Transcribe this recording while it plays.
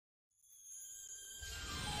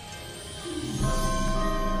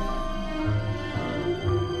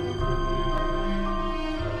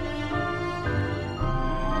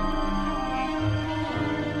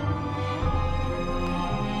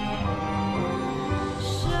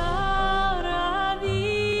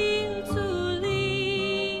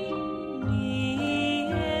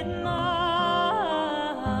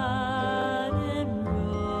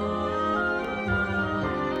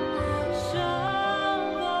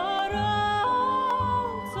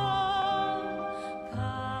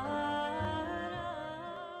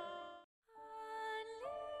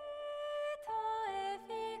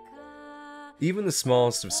Even the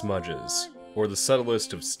smallest of smudges, or the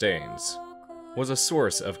subtlest of stains, was a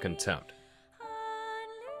source of contempt.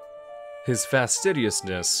 His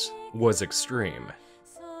fastidiousness was extreme,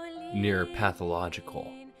 near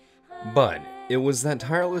pathological. But it was that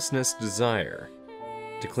tirelessness desire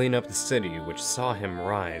to clean up the city which saw him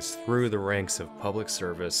rise through the ranks of public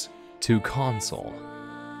service to consul.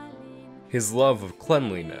 His love of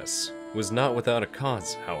cleanliness was not without a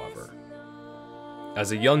cause, however.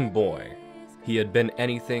 As a young boy, he had been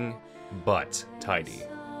anything but tidy.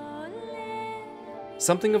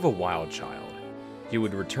 Something of a wild child, he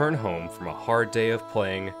would return home from a hard day of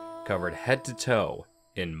playing covered head to toe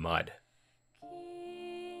in mud.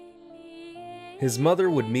 His mother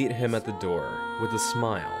would meet him at the door with a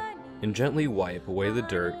smile and gently wipe away the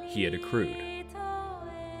dirt he had accrued.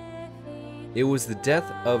 It was the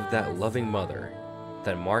death of that loving mother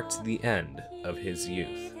that marked the end of his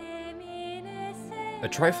youth. A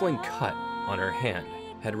trifling cut on her hand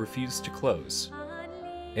had refused to close.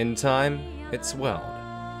 In time, it swelled,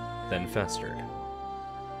 then festered.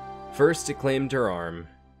 First it claimed her arm,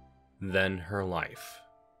 then her life.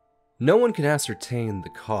 No one could ascertain the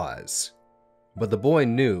cause, but the boy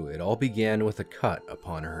knew it all began with a cut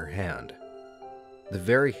upon her hand. The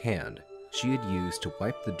very hand she had used to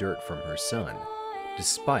wipe the dirt from her son,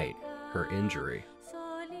 despite her injury.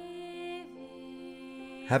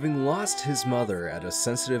 Having lost his mother at a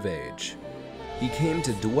sensitive age, he came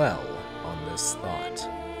to dwell on this thought.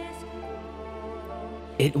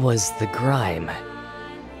 It was the grime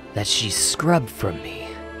that she scrubbed from me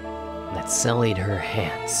that sullied her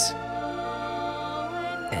hands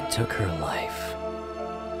and took her life.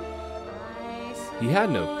 He had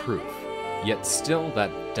no proof, yet still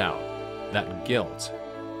that doubt, that guilt,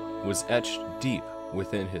 was etched deep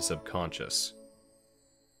within his subconscious.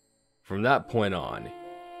 From that point on,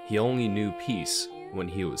 he only knew peace when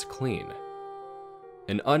he was clean.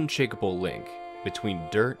 An unshakable link between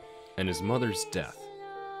dirt and his mother's death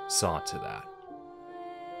saw to that.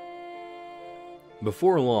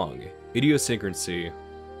 Before long, idiosyncrasy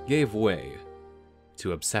gave way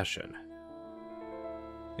to obsession.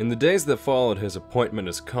 In the days that followed his appointment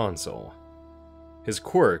as consul, his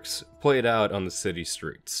quirks played out on the city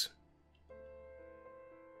streets.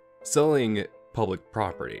 Selling public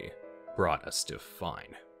property brought a stiff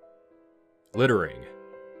fine. Littering,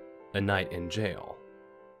 a night in jail.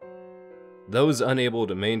 Those unable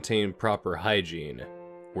to maintain proper hygiene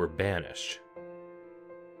were banished.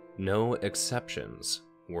 No exceptions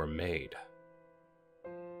were made.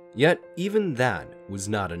 Yet even that was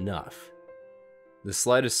not enough. The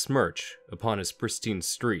slightest smirch upon his pristine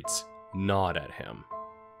streets gnawed at him.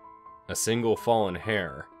 A single fallen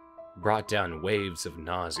hair brought down waves of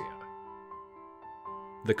nausea.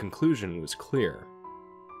 The conclusion was clear.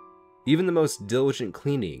 Even the most diligent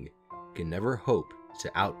cleaning can never hope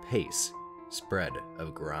to outpace spread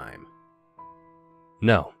of grime.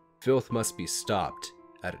 No, filth must be stopped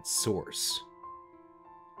at its source.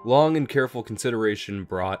 Long and careful consideration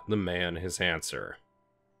brought the man his answer.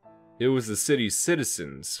 It was the city's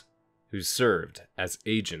citizens who served as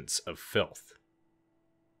agents of filth.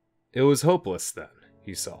 It was hopeless then,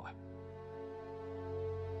 he saw.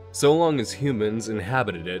 So long as humans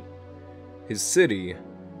inhabited it, his city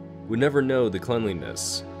would never know the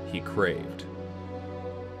cleanliness he craved.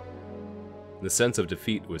 The sense of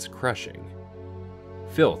defeat was crushing.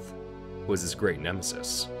 Filth was his great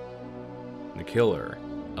nemesis, the killer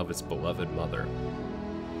of his beloved mother.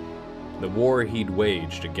 The war he'd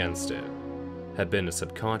waged against it had been a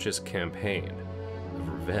subconscious campaign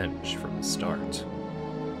of revenge from the start.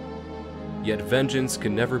 Yet vengeance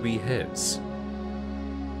could never be his.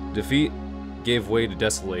 Defeat gave way to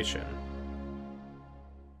desolation.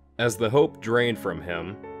 As the hope drained from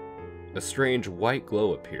him, a strange white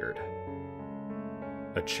glow appeared.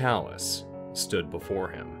 A chalice stood before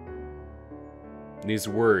him. These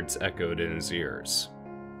words echoed in his ears.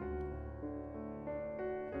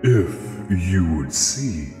 If you would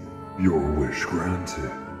see your wish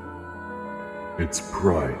granted, its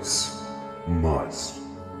price must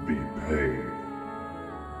be paid.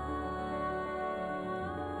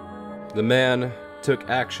 The man took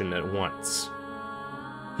action at once.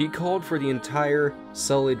 He called for the entire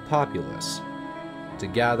sullied populace to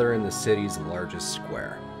gather in the city's largest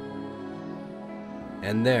square.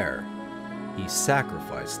 And there, he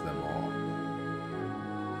sacrificed them all.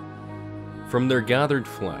 From their gathered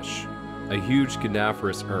flesh, a huge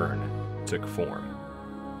cadaverous urn took form.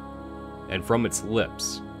 And from its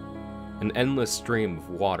lips, an endless stream of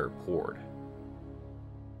water poured.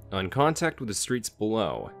 On contact with the streets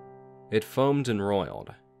below, it foamed and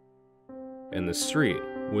roiled, and the street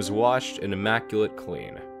was washed in immaculate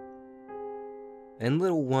clean. And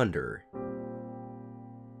little wonder,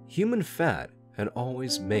 human fat had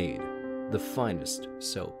always made the finest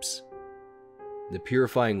soaps. The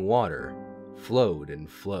purifying water flowed and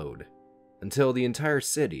flowed until the entire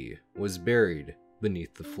city was buried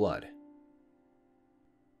beneath the flood.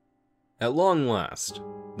 At long last,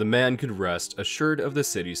 the man could rest assured of the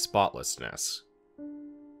city's spotlessness.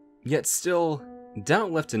 Yet still,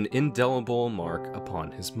 doubt left an indelible mark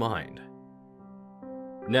upon his mind.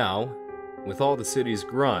 Now, with all the city's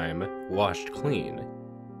grime washed clean,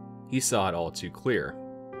 he saw it all too clear.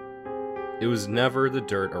 It was never the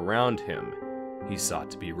dirt around him he sought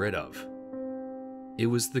to be rid of. It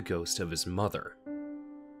was the ghost of his mother.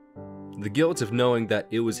 The guilt of knowing that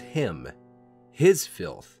it was him, his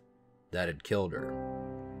filth, that had killed her.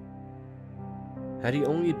 Had he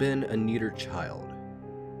only been a neater child,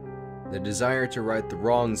 the desire to right the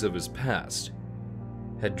wrongs of his past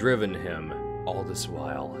had driven him all this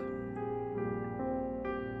while.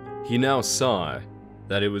 He now saw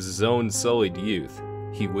that it was his own sullied youth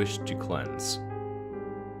he wished to cleanse.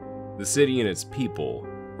 The city and its people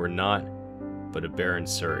were not but a barren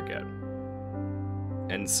surrogate.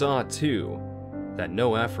 And saw, too, that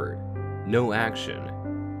no effort, no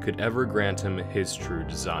action, could ever grant him his true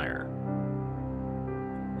desire.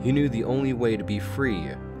 He knew the only way to be free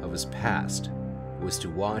of his past was to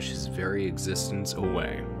wash his very existence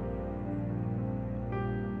away.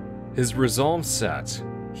 His resolve set,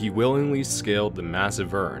 he willingly scaled the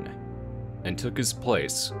massive urn and took his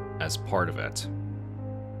place as part of it.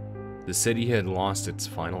 The city had lost its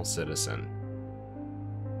final citizen.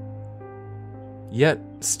 Yet,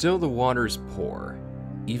 still the waters pour,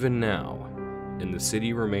 even now, and the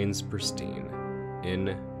city remains pristine,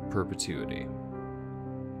 in perpetuity.